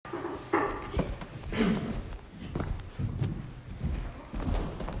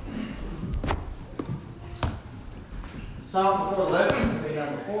Song before the lesson will be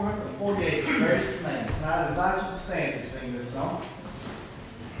number 448, The Greatest Commandments. And I invite you to stand as we sing this song.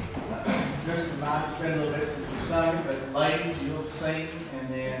 Just a reminder, it's been a little bit since we've sung it, but ladies, you'll sing and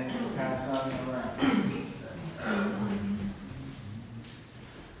then we'll kind of sing around.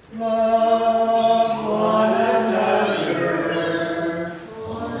 Love one another.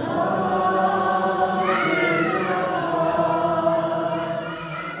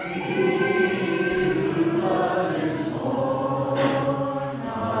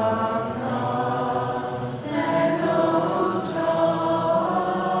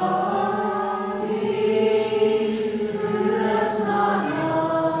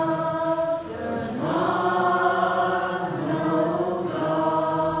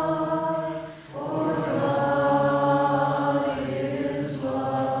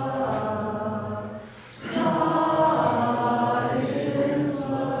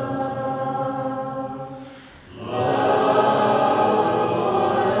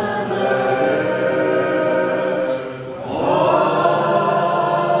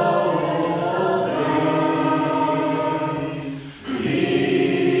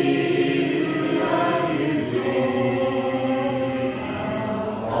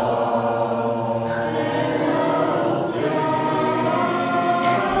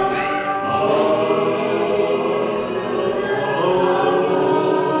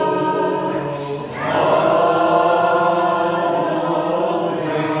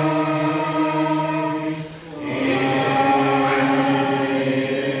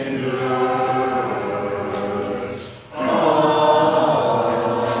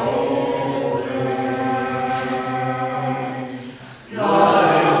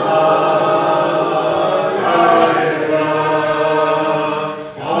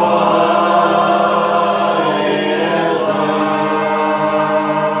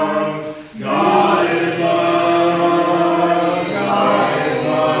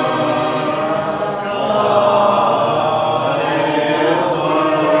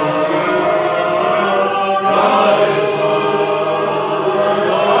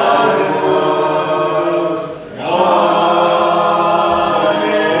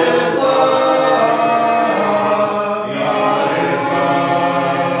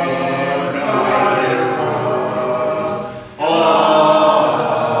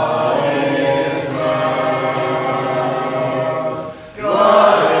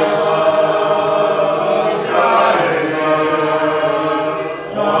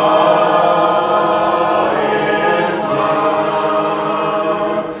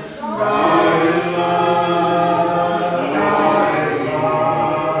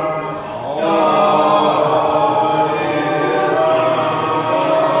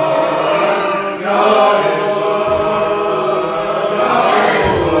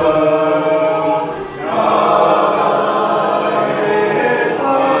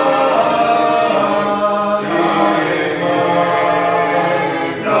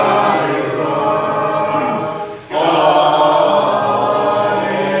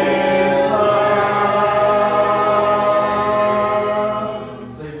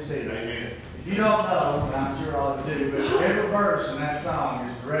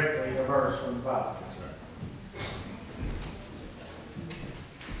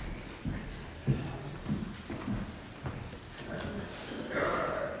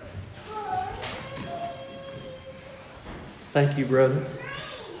 Thank you, brother.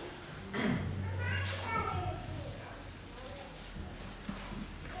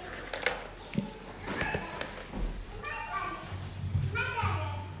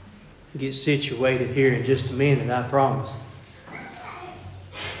 Get situated here in just a minute, I promise.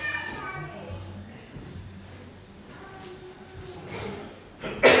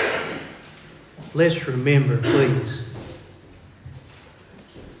 Let's remember, please,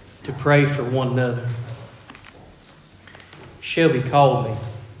 to pray for one another. Shelby called me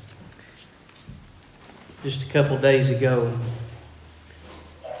just a couple days ago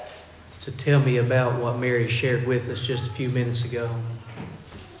to tell me about what Mary shared with us just a few minutes ago.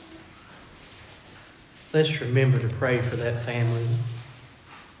 Let's remember to pray for that family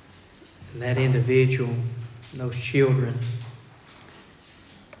and that individual and those children,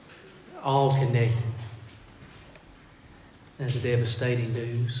 all connected. That's devastating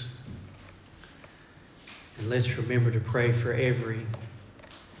news. And let's remember to pray for every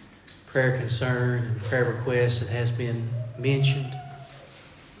prayer concern and prayer request that has been mentioned.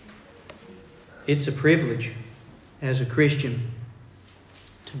 It's a privilege as a Christian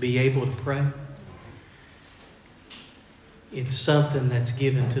to be able to pray. It's something that's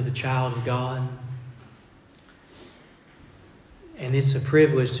given to the child of God And it's a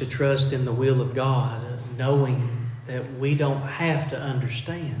privilege to trust in the will of God, knowing that we don't have to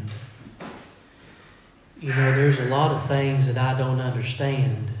understand. You know, there's a lot of things that I don't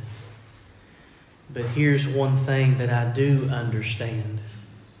understand. But here's one thing that I do understand.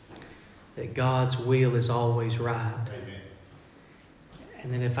 That God's will is always right. Amen.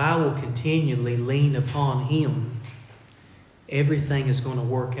 And that if I will continually lean upon Him, everything is going to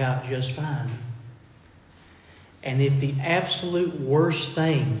work out just fine. And if the absolute worst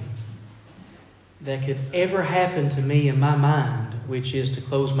thing that could ever happen to me in my mind, which is to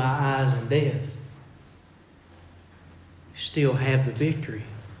close my eyes in death, still have the victory.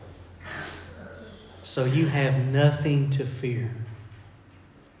 So you have nothing to fear.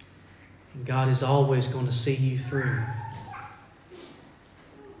 And God is always going to see you through.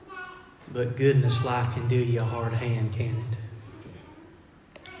 But goodness, life can deal you a hard hand, can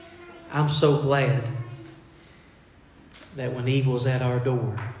it? I'm so glad that when evil's at our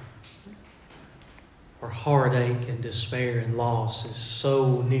door, or heartache and despair and loss is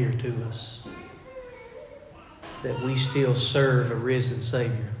so near to us, that we still serve a risen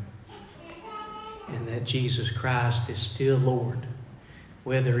Savior. And that Jesus Christ is still Lord.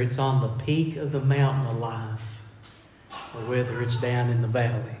 Whether it's on the peak of the mountain of life or whether it's down in the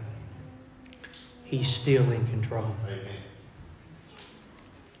valley, He's still in control. Amen.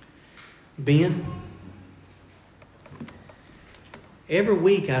 Ben, every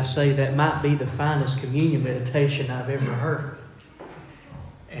week I say that might be the finest communion meditation I've ever heard.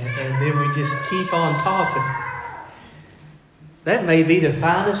 And then we just keep on talking. That may be the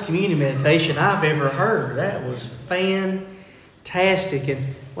finest communion meditation I've ever heard. That was fantastic.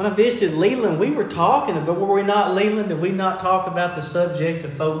 And when I visited Leland, we were talking about, were we not, Leland? Did we not talk about the subject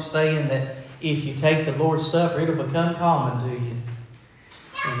of folks saying that if you take the Lord's Supper, it'll become common to you?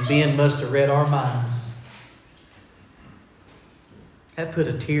 And Ben must have read our minds. That put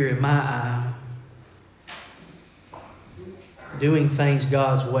a tear in my eye. Doing things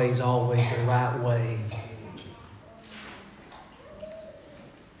God's way is always the right way.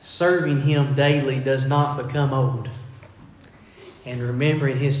 Serving Him daily does not become old. And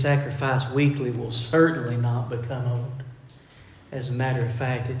remembering His sacrifice weekly will certainly not become old. As a matter of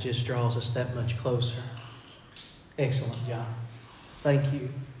fact, it just draws us that much closer. Excellent job. Thank you.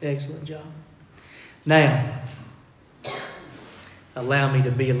 Excellent job. Now, allow me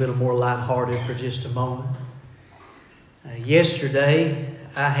to be a little more lighthearted for just a moment. Yesterday,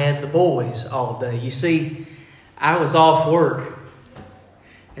 I had the boys all day. You see, I was off work.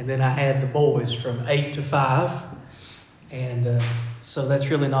 And then I had the boys from 8 to 5. And so that's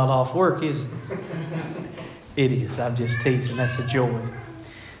really not off work, is it? It is. I'm just teasing. That's a joy.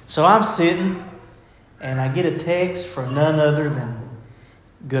 So I'm sitting, and I get a text from none other than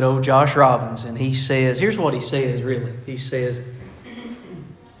good old Josh Robbins. And he says, here's what he says, really. He says,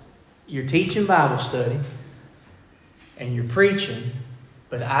 you're teaching Bible study, and you're preaching,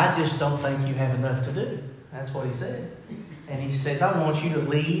 but I just don't think you have enough to do. That's what he says. And he says, I want you to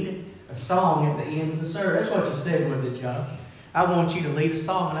lead a song at the end of the service. That's what you said, wasn't it, Josh? I want you to lead a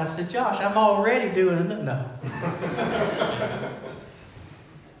song. And I said, Josh, I'm already doing it. No.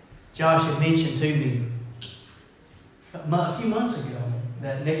 Josh had mentioned to me a few months ago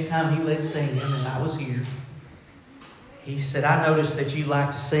that next time he led singing, and I was here, he said, I noticed that you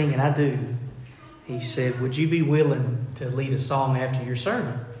like to sing, and I do. He said, would you be willing to lead a song after your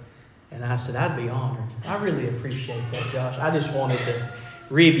sermon? And I said, I'd be honored. I really appreciate that, Josh. I just wanted to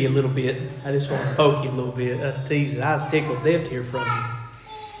rib you a little bit. I just want to poke you a little bit. That's teasing. I was tickled death to hear from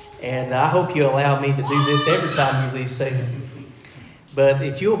you. And I hope you allow me to do this every time you lead singing. But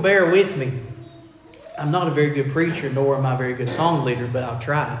if you'll bear with me, I'm not a very good preacher, nor am I a very good song leader, but I'll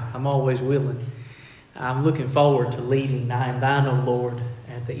try. I'm always willing. I'm looking forward to leading I Am Thine, O Lord,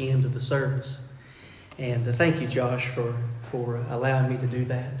 at the end of the service. And thank you, Josh, for allowing me to do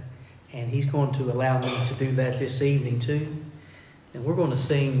that. And he's going to allow me to do that this evening too. And we're going to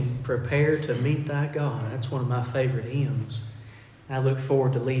sing Prepare to Meet Thy God. That's one of my favorite hymns. I look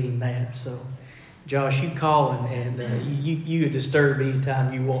forward to leading that. So, Josh, you call and you disturb me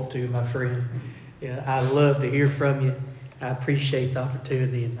anytime you want to, my friend. Yeah, I love to hear from you. I appreciate the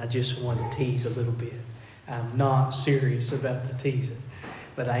opportunity, and I just want to tease a little bit. I'm not serious about the teasing,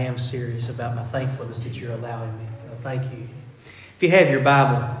 but I am serious about my thankfulness that you're allowing me. So thank you. If you have your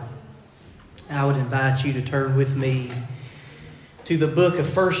Bible, I would invite you to turn with me to the book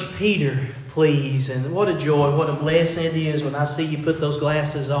of 1 Peter, please. And what a joy, what a blessing it is when I see you put those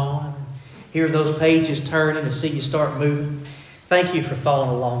glasses on, hear those pages turning, and see you start moving. Thank you for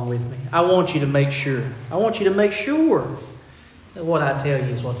following along with me. I want you to make sure that what I tell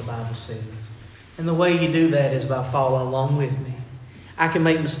you is what the Bible says. And the way you do that is by following along with me. I can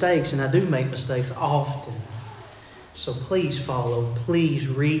make mistakes, and I do make mistakes often. So please follow. Please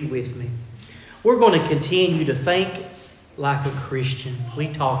read with me. We're going to continue to think like a Christian. We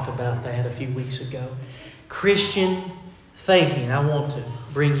talked about that a few weeks ago. Christian thinking. I want to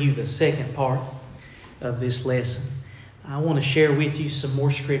bring you the second part of this lesson. I want to share with you some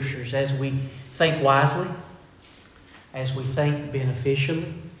more scriptures as we think wisely, as we think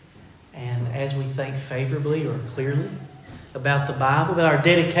beneficially, and as we think favorably or clearly about the Bible, about our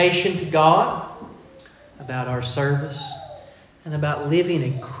dedication to God, about our service, and about living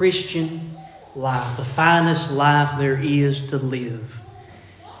a Christian life. The finest life there is to live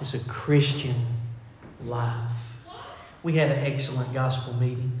is a Christian life. We had an excellent gospel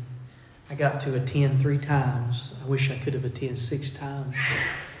meeting. I got to attend 3 times. I wish I could have attended 6 times.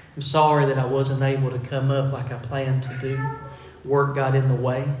 I'm sorry that I wasn't able to come up like I planned to do. Work got in the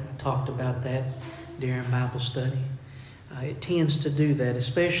way. I talked about that during Bible study. It tends to do that,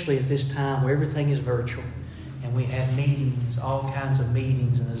 especially at this time where everything is virtual and we have meetings, all kinds of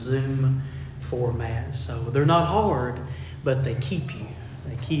meetings in a Zoom format. So they're not hard, but they keep you.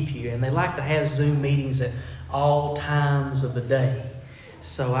 They keep you. And they like to have Zoom meetings at all times of the day.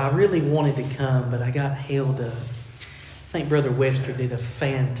 So I really wanted to come, but I got held up. I think Brother Webster did a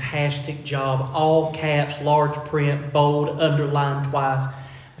fantastic job. All caps, large print, bold, underlined twice.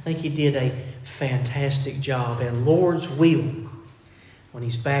 I think he did a fantastic job. And Lord's will, when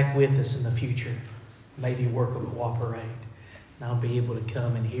He's back with us in the future, maybe work will cooperate. And I'll be able to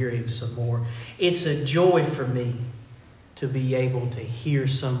come and hear Him some more. It's a joy for me to be able to hear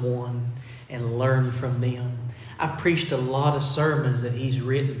someone and learn from them. I've preached a lot of sermons that he's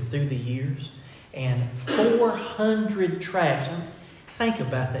written through the years. And 400 tracts. Think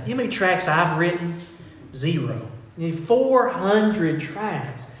about that. You know how many tracts I've written? 0. 400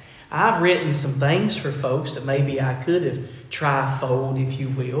 tracts. I've written some things for folks that maybe I could have trifold, if you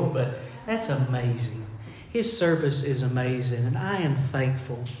will, but that's amazing. His service is amazing, and I am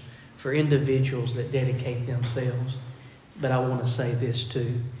thankful for individuals that dedicate themselves. But I want to say this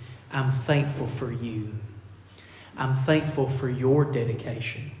too. I'm thankful for you. I'm thankful for your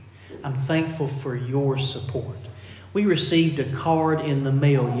dedication. I'm thankful for your support. We received a card in the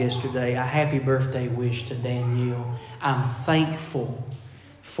mail yesterday, a happy birthday wish to Danielle. I'm thankful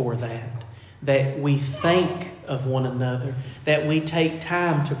for that we think of one another, that we take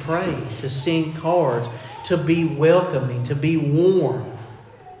time to pray, to send cards, to be welcoming, to be warm.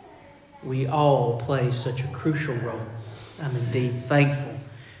 We all play such a crucial role. I'm indeed thankful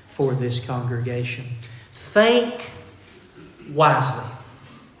for this congregation. Think wisely.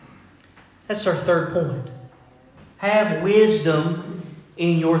 That's our third point. Have wisdom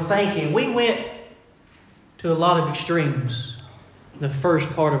in your thinking. We went to a lot of extremes the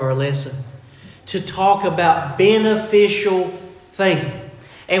first part of our lesson to talk about beneficial thinking.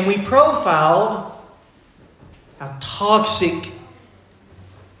 And we profiled how toxic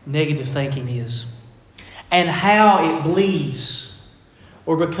negative thinking is and how it bleeds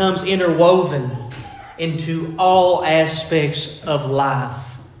or becomes interwoven into all aspects of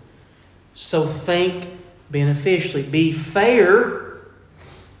life. So think beneficially. Be fair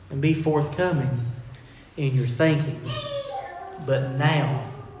and be forthcoming in your thinking. But now,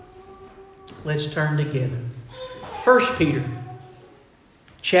 let's turn together. 1 Peter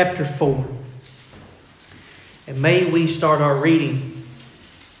chapter 4. And may we start our reading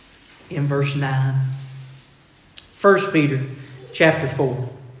in verse 9. 1 Peter chapter 4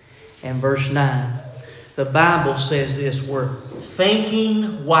 and verse 9. The Bible says this word,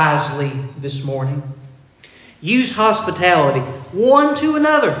 thinking wisely this morning. Use hospitality one to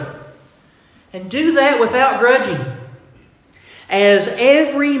another. And do that without grudging. As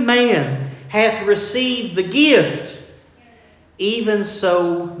every man hath received the gift, even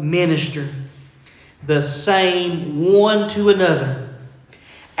so minister the same one to another,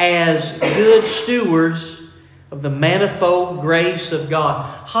 as good stewards of the manifold grace of God.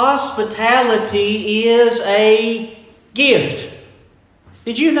 Hospitality is a gift.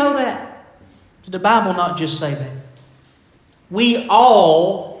 Did you know that? Did the Bible not just say that? We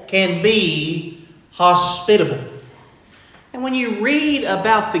all can be hospitable. And when you read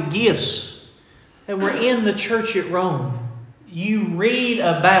about the gifts that were in the church at Rome, you read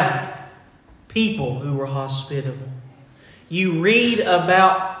about people who were hospitable. You read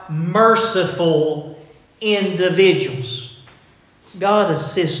about merciful individuals. God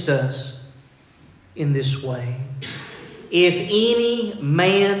assists us in this way. If any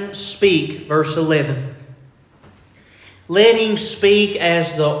man speak, verse 11, let him speak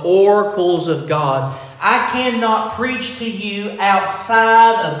as the oracles of God. I cannot preach to you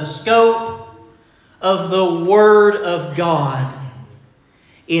outside of the scope of the Word of God.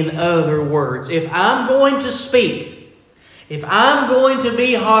 In other words, if I'm going to speak, if I'm going to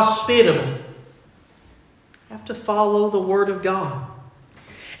be hospitable, I have to follow the Word of God.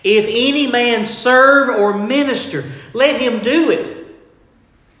 If any man serve or minister, let him do it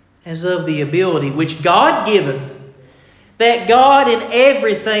as of the ability which God giveth, that God in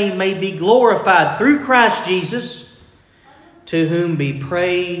everything may be glorified through Christ Jesus, to whom be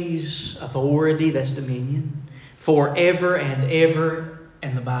praise, authority, that's dominion, forever and ever.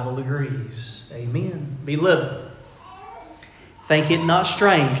 And the Bible agrees. Amen. Beloved, think it not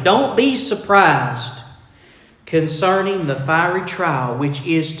strange. Don't be surprised concerning the fiery trial which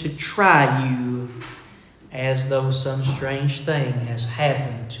is to try you, as though some strange thing has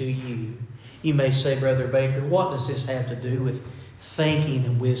happened to you. You may say, Brother Baker, what does this have to do with thinking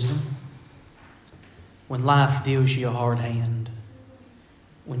and wisdom? When life deals you a hard hand,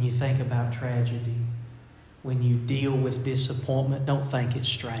 when you think about tragedy, when you deal with disappointment, don't think it's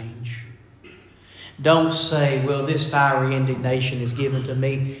strange. Don't say, well, this fiery indignation is given to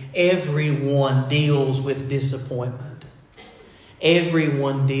me. Everyone deals with disappointment.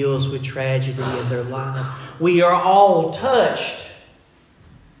 Everyone deals with tragedy in their life. We are all touched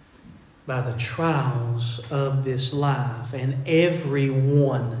by the trials of this life. And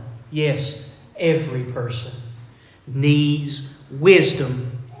everyone, yes, every person needs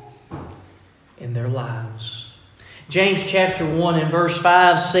wisdom in their lives. James chapter 1 and verse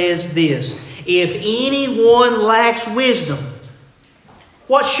 5 says this: if anyone lacks wisdom,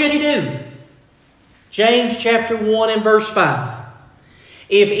 what should he do? James chapter 1 and verse 5.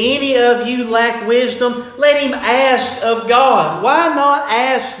 If any of you lack wisdom, let him ask of God. Why not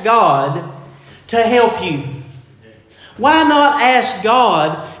ask God to help you? Why not ask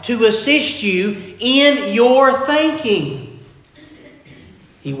God to assist you in your thinking?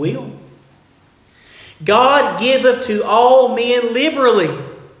 He will. God giveth to all men liberally,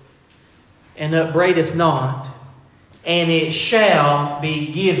 and upbraideth not, and it shall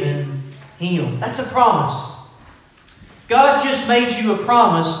be given him. That's a promise. God just made you a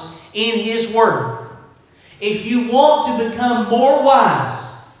promise in His Word. If you want to become more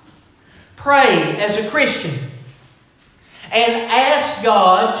wise, pray as a Christian and ask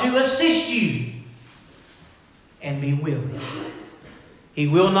God to assist you, and be willing. He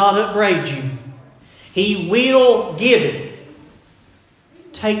will not upbraid you. He will give it.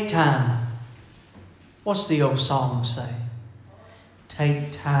 Take time. What's the old song say?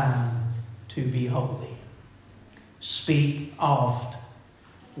 Take time to be holy. Speak oft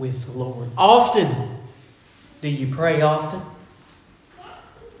with the Lord. Often. Do you pray often?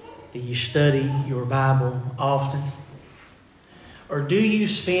 Do you study your Bible often? Or do you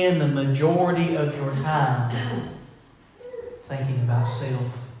spend the majority of your time thinking about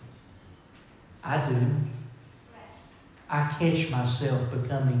self? I do. I catch myself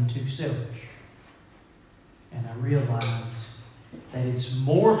becoming too selfish. And I realize that it's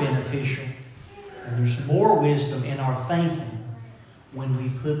more beneficial and there's more wisdom in our thinking when we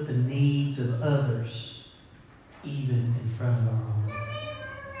put the needs of others even in front of our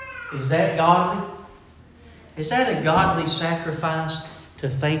own. Is that godly? Is that a godly sacrifice to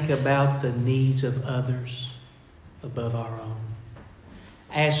think about the needs of others above our own?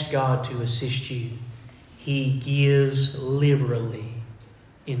 Ask God to assist you. He gives liberally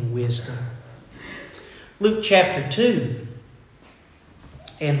in wisdom. Luke chapter 2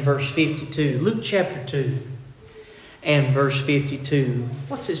 and verse 52. Luke chapter 2 and verse 52.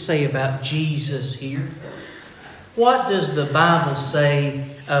 What's it say about Jesus here? What does the Bible say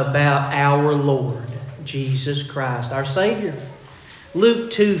about our Lord, Jesus Christ, our Savior? Luke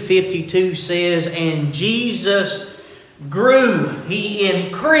 2:52 says, and Jesus grew, He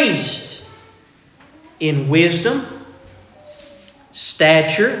increased in wisdom,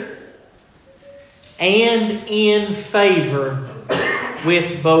 stature, and in favor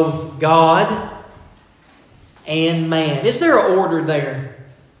with both God and man. Is there an order there?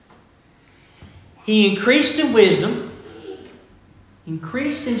 He increased in wisdom,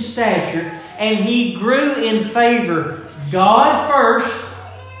 increased in stature, and He grew in favor. God first,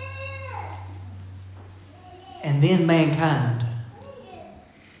 and then mankind.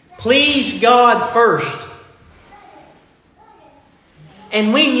 Please God first.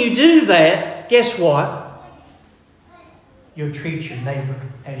 And when you do that, guess what? You'll treat your neighbor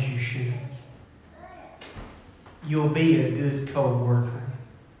as you should. You'll be a good co-worker.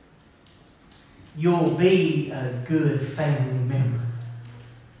 You'll be a good family member.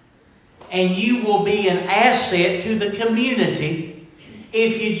 And you will be an asset to the community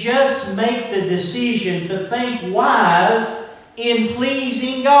if you just make the decision to think wise in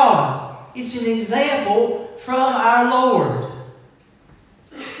pleasing God. It's an example from our Lord.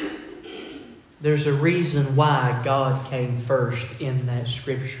 There's a reason why God came first in that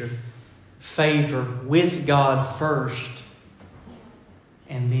Scripture. Favor with God first,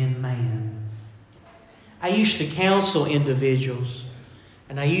 and then man. I used to counsel individuals,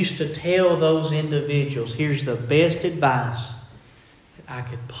 and I used to tell those individuals, here's the best advice that I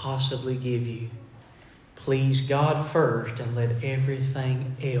could possibly give you. Please God first and let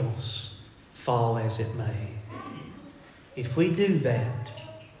everything else fall as it may. If we do that,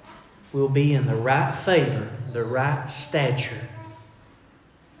 we'll be in the right favor, the right stature.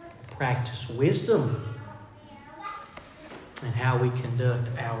 Practice wisdom and how we conduct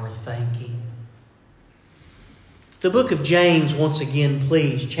our thinking. The book of James, once again,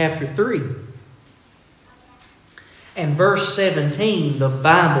 please, chapter 3. And verse 17, the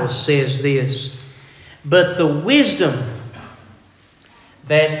Bible says this, but the wisdom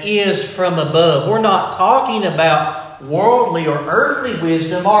that is from above. We're not talking about worldly or earthly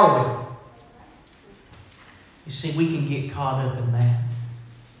wisdom, are we? You see, we can get caught up in that.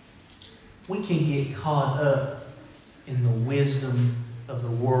 We can get caught up in the wisdom of the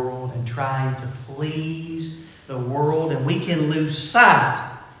world and trying to please the world, and we can lose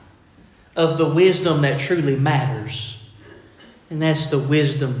sight of the wisdom that truly matters. And that's the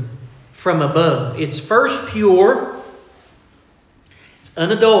wisdom from above. It's first pure. It's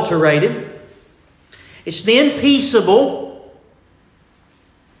unadulterated. It's then peaceable.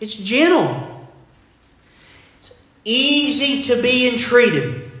 It's gentle. It's easy to be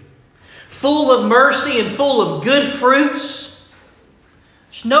entreated. Full of mercy and full of good fruits.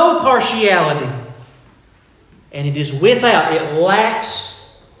 There's no partiality. And it is without, it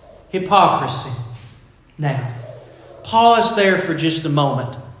lacks hypocrisy. Now, pause there for just a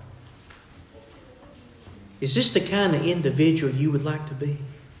moment. Is this the kind of individual you would like to be?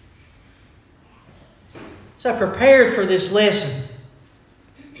 As I prepared for this lesson,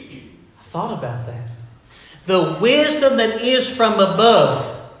 I thought about that. The wisdom that is from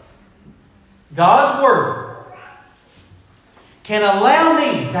above, God's Word, can allow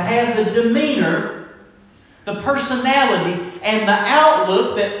me to have the demeanor, the personality, and the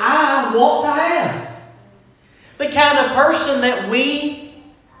outlook that I want to have. The kind of person that we,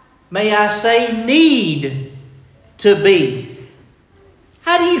 may I say, need to be.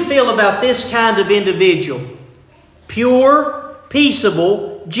 How do you feel about this kind of individual? Pure,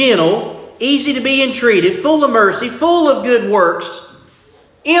 peaceable, gentle, easy to be entreated, full of mercy, full of good works,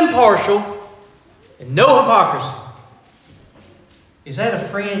 impartial, and no hypocrisy. Is that a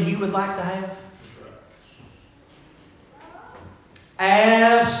friend you would like to have?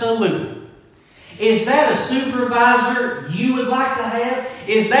 Absolutely. Is that a supervisor you would like to have?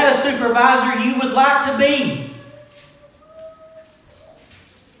 Is that a supervisor you would like to be?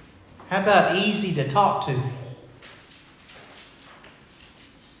 How about easy to talk to?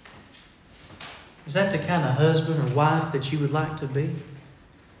 Is that the kind of husband or wife that you would like to be?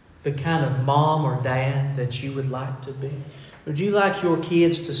 The kind of mom or dad that you would like to be? Would you like your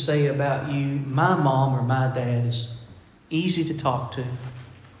kids to say about you, my mom or my dad is easy to talk to,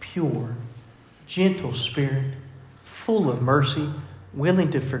 pure, gentle spirit, full of mercy,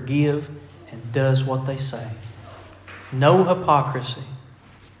 willing to forgive, and does what they say. No hypocrisy.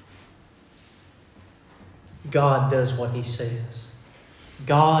 God does what He says.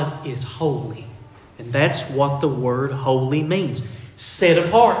 God is holy. And that's what the word holy means. Set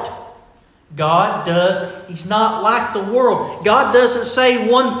apart. God does, He's not like the world. God doesn't say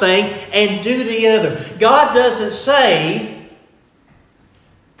one thing and do the other. God doesn't say,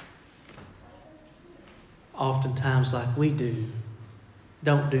 oftentimes like we do,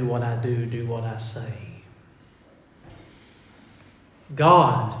 don't do what I do, do what I say.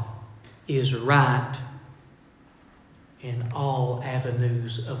 God is right in all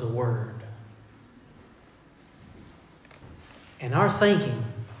avenues of the Word. And our thinking,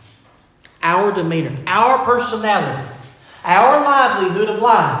 our demeanor, our personality, our livelihood of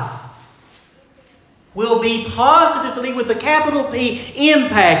life will be positively, with a capital P,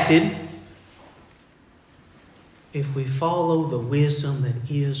 impacted if we follow the wisdom that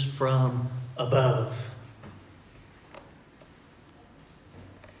is from above.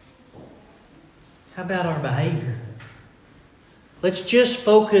 How about our behavior? Let's just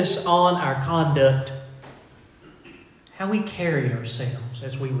focus on our conduct, how we carry ourselves,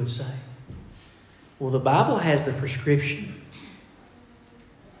 as we would say. Well, the Bible has the prescription.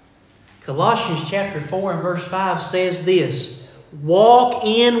 Colossians chapter 4 and verse 5 says this, walk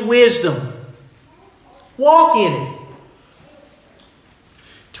in wisdom. Walk in it.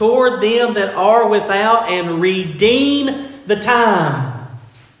 Toward them that are without, and redeem the time.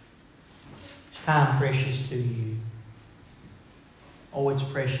 Is time precious to you? Oh, it's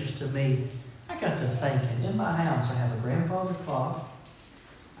precious to me. I got to thinking, in my house I have a grandfather clock,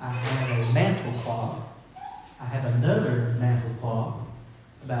 I have a mantle clock, I have another mantle clock,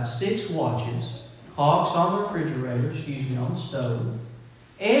 about 6 watches, clocks on the refrigerator, on the stove.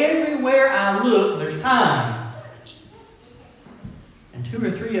 Everywhere I look, there's time. And 2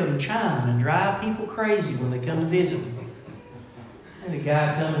 or 3 of them chime and drive people crazy when they come to visit me. And a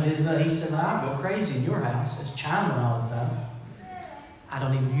guy come to visit me, he said, I go crazy in your house. It's chiming all the time. I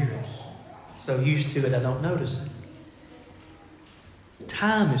don't even hear it. So used to it, I don't notice it.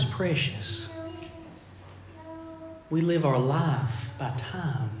 Time is precious. We live our life by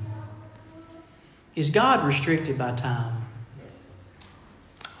time. Is God restricted by time?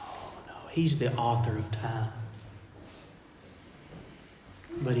 Oh, no. He's the author of time.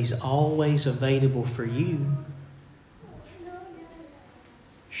 But He's always available for you.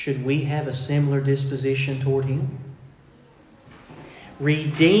 Should we have a similar disposition toward Him?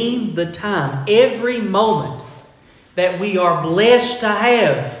 Redeem the time. Every moment that we are blessed to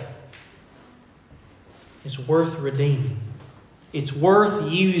have is worth redeeming. It's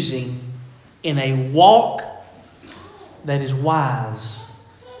worth using in a walk that is wise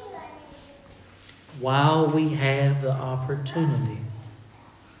while we have the opportunity.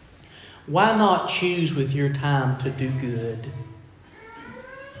 Why not choose with your time to do good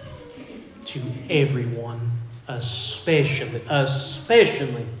to everyone, especially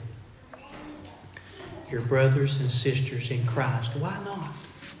your brothers and sisters in Christ? Why not?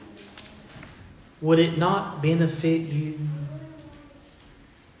 Would it not benefit you?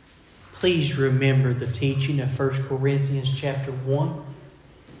 Please remember the teaching of 1 Corinthians chapter 1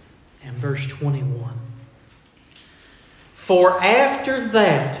 and verse 21. For after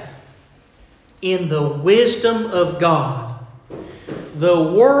that, in the wisdom of God,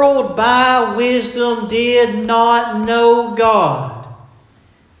 the world by wisdom did not know God.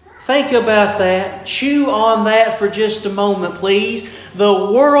 Think about that. Chew on that for just a moment, please.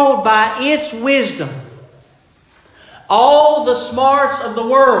 The world by its wisdom, all the smarts of the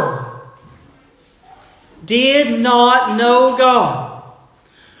world, did not know God.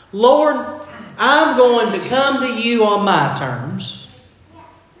 Lord, I'm going to come to you on my terms.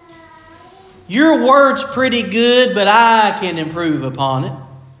 Your word's pretty good, but I can improve upon it.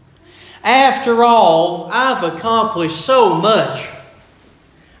 After all, I've accomplished so much.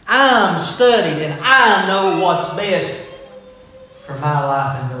 I'm studied and I know what's best for my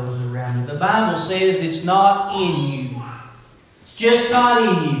life and those around me. The Bible says it's not in you. It's just not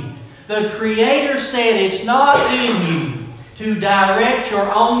in you. The Creator said it's not in you to direct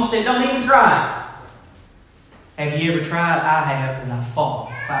your own step. Don't even try it. Have you ever tried? I have, and I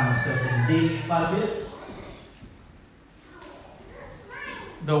fall. Find myself in a ditch quite a bit.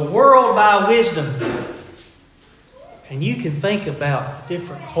 The world by wisdom. And you can think about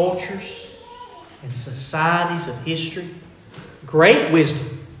different cultures and societies of history. Great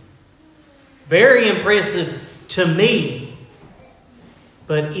wisdom. Very impressive to me.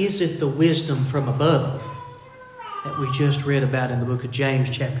 But is it the wisdom from above that we just read about in the book of James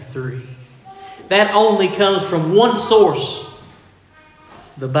chapter 3? That only comes from one source,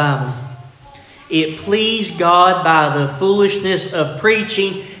 the Bible. It pleased God by the foolishness of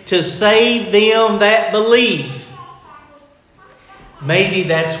preaching to save them that believe. Maybe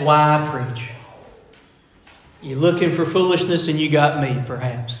that's why I preach. You're looking for foolishness and you got me,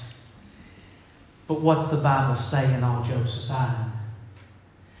 perhaps. But what's the Bible saying, all jokes aside?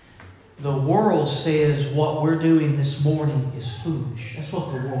 The world says what we're doing this morning is foolish. That's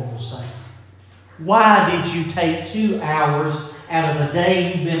what the world will say. Why did you take 2 hours out of the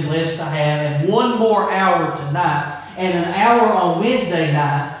day you've been blessed to have and 1 more hour tonight and an hour on Wednesday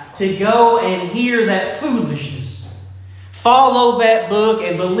night to go and hear that foolishness? Follow that book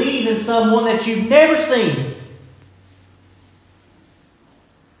and believe in someone that you've never seen.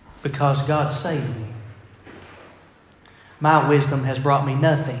 Because God saved me. My wisdom has brought me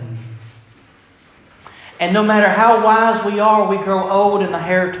nothing. And no matter how wise we are, we grow old and the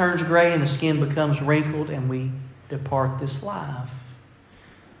hair turns gray and the skin becomes wrinkled and we depart this life.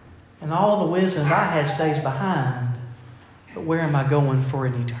 And all the wisdom I had stays behind. But where am I going for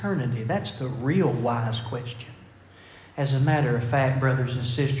an eternity? That's the real wise question. As a matter of fact, brothers and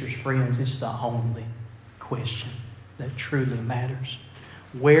sisters, friends, it's the only question that truly matters.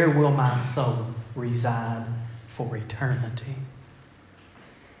 Where will my soul reside for eternity?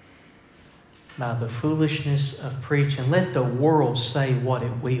 By the foolishness of preaching, let the world say what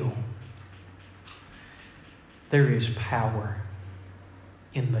it will. There is power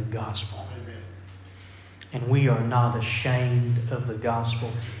in the gospel. Amen. And we are not ashamed of the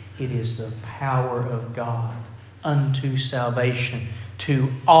gospel. It is the power of God unto salvation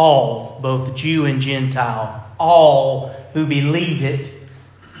to all, both Jew and Gentile, all who believe it,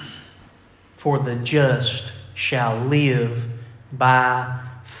 for the just shall live by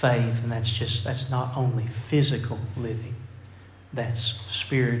faith. And that's not only physical living, that's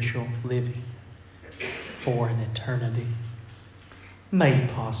spiritual living for an eternity, made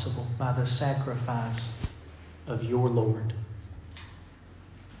possible by the sacrifice of your Lord.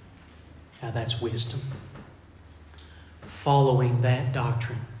 Now that's wisdom. Following that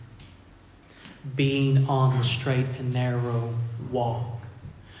doctrine, being on the straight and narrow walk,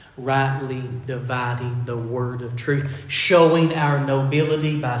 rightly dividing the word of truth, showing our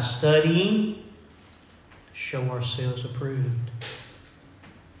nobility by studying, to show ourselves approved.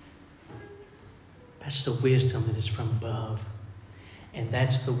 That's the wisdom that is from above. And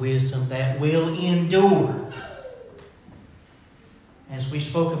that's the wisdom that will endure. As we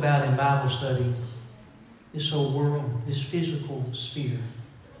spoke about in Bible study, this whole world, this physical sphere,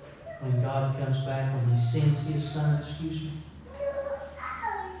 when God comes back, when He sends His Son,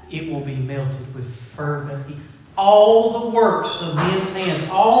 it will be melted with fervent heat. All the works of men's hands,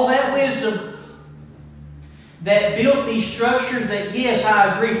 all that wisdom that built these structures that, yes,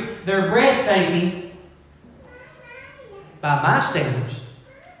 I agree, they're breathtaking by my standards.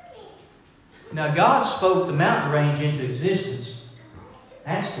 Now, God spoke the mountain range into existence.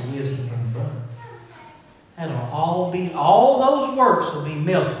 That's the wisdom from above. That'll all those works will be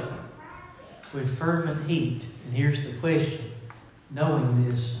melted with fervent heat. And here's the question. Knowing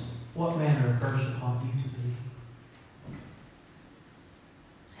this, what manner of person ought you to be?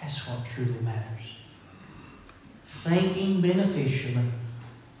 That's what truly matters. Thinking beneficially.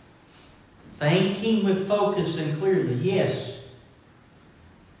 Thinking with focus and clearly, yes.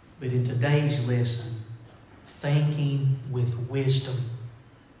 But in today's lesson, thinking with wisdom.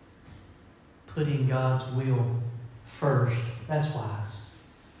 Putting God's will first. That's wise.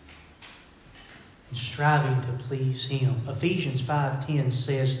 And striving to please Him. Ephesians 5:10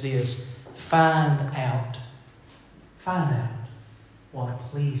 says this, find out what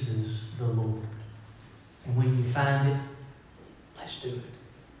pleases the Lord. And when you find it, let's do it.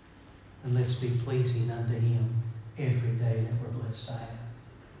 And let's be pleasing unto Him every day that we're blessed to have.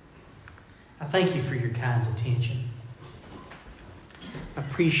 I thank you for your kind attention. I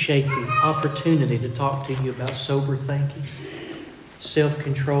appreciate the opportunity to talk to you about sober thinking,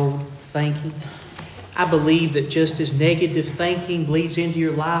 self-controlled thinking. I believe that just as negative thinking bleeds into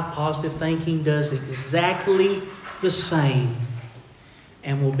your life, positive thinking does exactly the same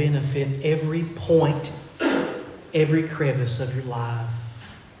and will benefit every point, every crevice of your life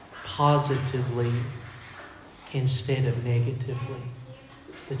positively instead of negatively.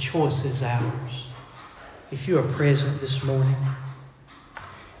 The choice is ours. If you are present this morning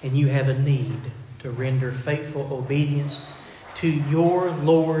and you have a need to render faithful obedience to your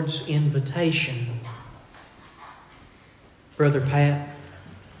Lord's invitation, Brother Pat,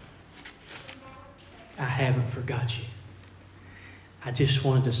 I haven't forgot you. I just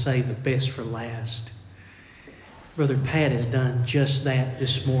wanted to say the best for last. Brother Pat has done just that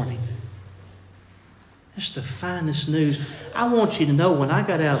this morning. That's the finest news. I want you to know when I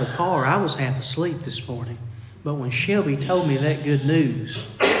got out of the car, I was half asleep this morning. But when Shelby told me that good news,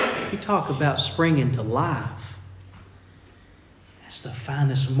 you talk about springing to life. That's the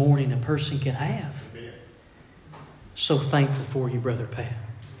finest morning a person can have. So thankful for you, Brother Pat.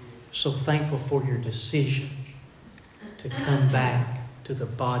 So thankful for your decision to come back to the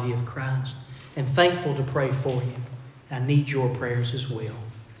body of Christ. And thankful to pray for you. I need your prayers as well.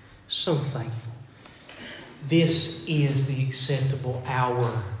 So thankful. This is the acceptable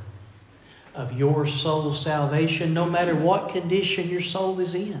hour of your soul's salvation, no matter what condition your soul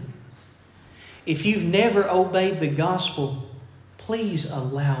is in. If you've never obeyed the gospel, please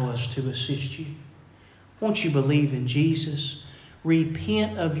allow us to assist you. Won't you believe in Jesus?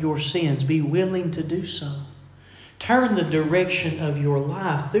 Repent of your sins. Be willing to do so. Turn the direction of your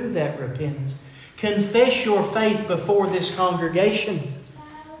life through that repentance. Confess your faith before this congregation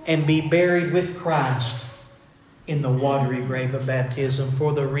and be buried with Christ in the watery grave of baptism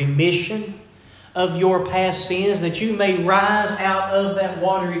for the remission of your past sins, that you may rise out of that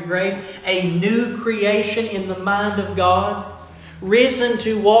watery grave a new creation in the mind of God, risen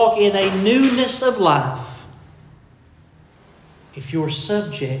to walk in a newness of life. If you're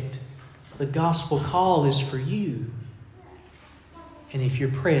subject, the gospel call is for you. And if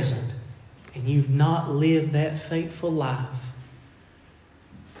you're present and you've not lived that faithful life,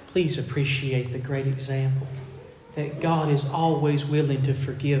 please appreciate the great example that God is always willing to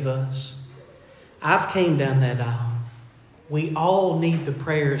forgive us. I've came down that aisle. We all need the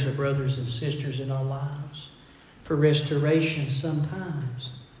prayers of brothers and sisters in our lives for restoration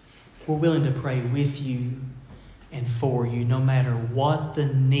sometimes. We're willing to pray with you and for you, no matter what the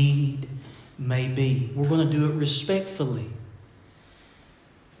need may be. We're going to do it respectfully.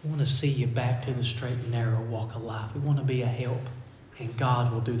 We want to see you back to the straight and narrow walk of life. We want to be a help, and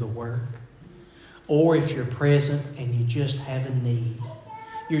God will do the work. Or if you're present and you just have a need,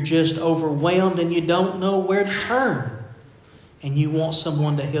 you're just overwhelmed and you don't know where to turn, and you want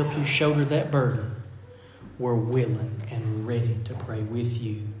someone to help you shoulder that burden, we're willing and ready to pray with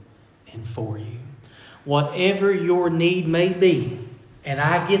you and for you. Whatever your need may be, and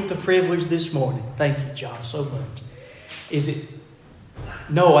I get the privilege this morning, thank you, Josh, so much. Is it?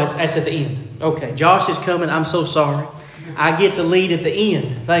 No, that's at the end. Okay, Josh is coming. I'm so sorry. I get to lead at the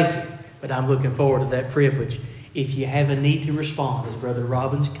end. Thank you. But I'm looking forward to that privilege. If you have a need to respond as Brother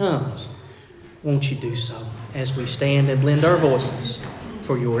Robbins comes, won't you do so as we stand and blend our voices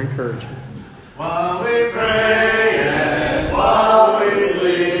for your encouragement. While we pray and while we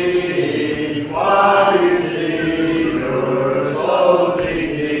plead, while you see your souls in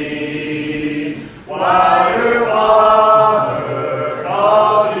need, while